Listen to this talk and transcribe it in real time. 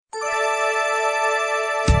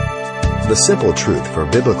The simple truth for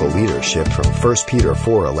biblical leadership from 1 Peter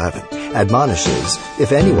 4:11 admonishes,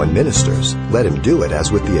 if anyone ministers, let him do it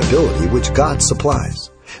as with the ability which God supplies,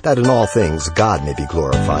 that in all things God may be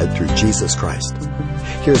glorified through Jesus Christ.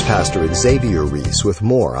 Here's Pastor Xavier Reese with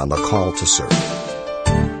more on the call to serve.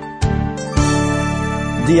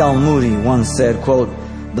 D.L. Moody once said, quote,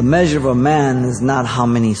 "The measure of a man is not how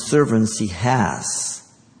many servants he has,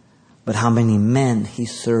 but how many men he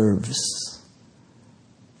serves."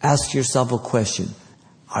 Ask yourself a question.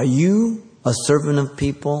 Are you a servant of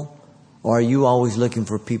people, or are you always looking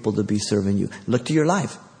for people to be serving you? Look to your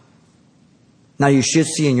life. Now, you should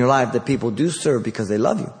see in your life that people do serve because they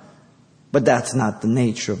love you, but that's not the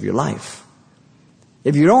nature of your life.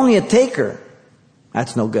 If you're only a taker,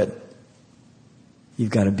 that's no good. You've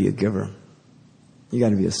got to be a giver. You've got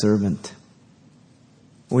to be a servant.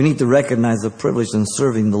 We need to recognize the privilege in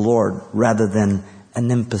serving the Lord rather than an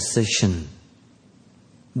imposition.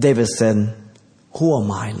 David said, "Who am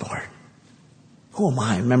I, Lord? Who am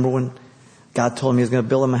I?" Remember when God told him he was going to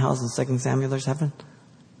build him a house in 2 Samuel 7?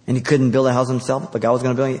 And he couldn't build a house himself, but God was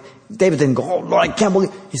going to build it. David didn't go, "Oh, Lord, I can't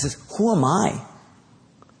believe." He says, "Who am I?"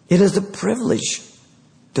 It is a privilege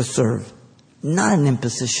to serve, not an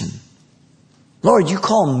imposition. Lord, you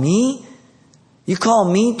call me? You call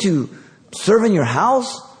me to serve in your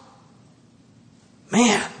house?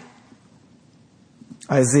 Man.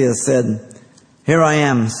 Isaiah said, "Here I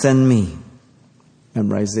am, send me."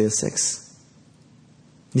 Remember Isaiah 6?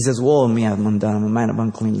 He says, "Woe me, I'm undone, I'm a man of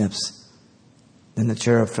unclean lips." Then the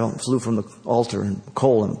cherub flew from the altar and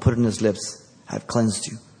coal and put it in his lips. "I've cleansed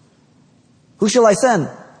you." "Who shall I send?"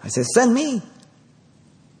 I said, "Send me."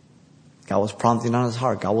 God was prompting on his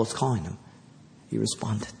heart. God was calling him. He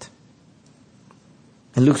responded.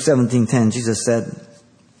 In Luke 17:10, Jesus said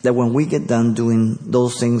that when we get done doing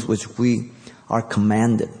those things which we are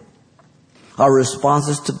commanded, our response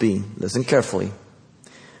is to be, listen carefully,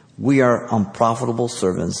 we are unprofitable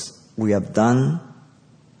servants. We have done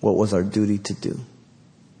what was our duty to do.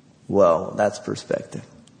 Well, that's perspective.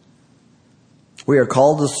 We are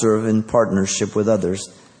called to serve in partnership with others,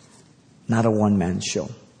 not a one-man show.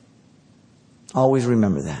 Always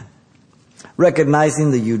remember that.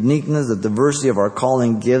 Recognizing the uniqueness, the diversity of our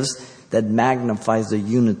calling gives that magnifies the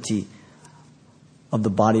unity of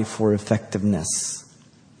the body for effectiveness.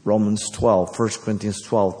 Romans 12, 1 Corinthians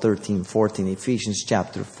 12, 13, 14, Ephesians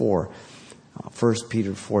chapter 4, 1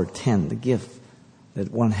 Peter 4:10, the gift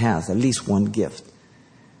that one has, at least one gift.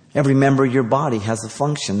 Every member of your body has a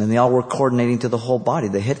function, and they all work coordinating to the whole body.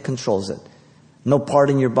 The head controls it. No part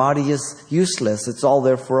in your body is useless. It's all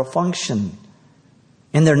there for a function.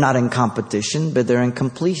 And they're not in competition, but they're in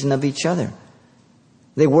completion of each other.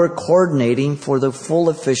 They work coordinating for the full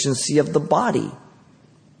efficiency of the body.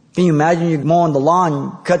 Can you imagine you mowing the lawn,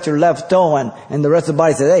 you cut your left toe, and the rest of the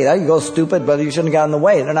body says, "Hey, there you go, stupid, but you shouldn't have got in the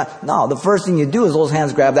way." They're not. No, the first thing you do is those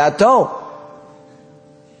hands grab that toe.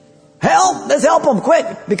 Help! Let's help him quick,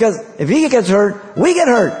 because if he gets hurt, we get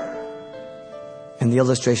hurt. And the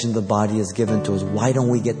illustration of the body is given to us. Why don't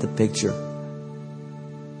we get the picture?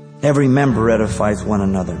 Every member edifies one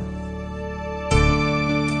another.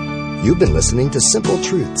 You've been listening to Simple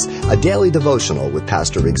Truths, a daily devotional with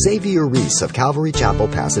Pastor Xavier Reese of Calvary Chapel,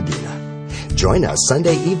 Pasadena. Join us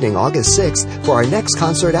Sunday evening, August 6th, for our next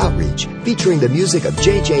concert outreach featuring the music of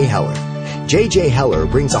J.J. Heller. J.J. Heller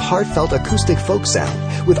brings a heartfelt acoustic folk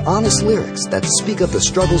sound with honest lyrics that speak of the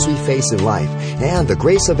struggles we face in life and the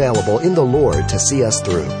grace available in the Lord to see us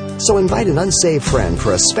through. So invite an unsaved friend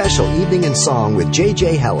for a special evening in song with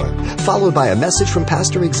J.J. Heller, followed by a message from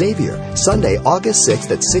Pastor Xavier, Sunday, August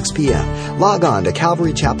 6th at 6 p.m. Log on to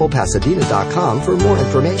CalvaryChapelPasadena.com for more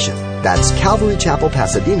information. That's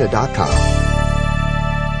CalvaryChapelPasadena.com.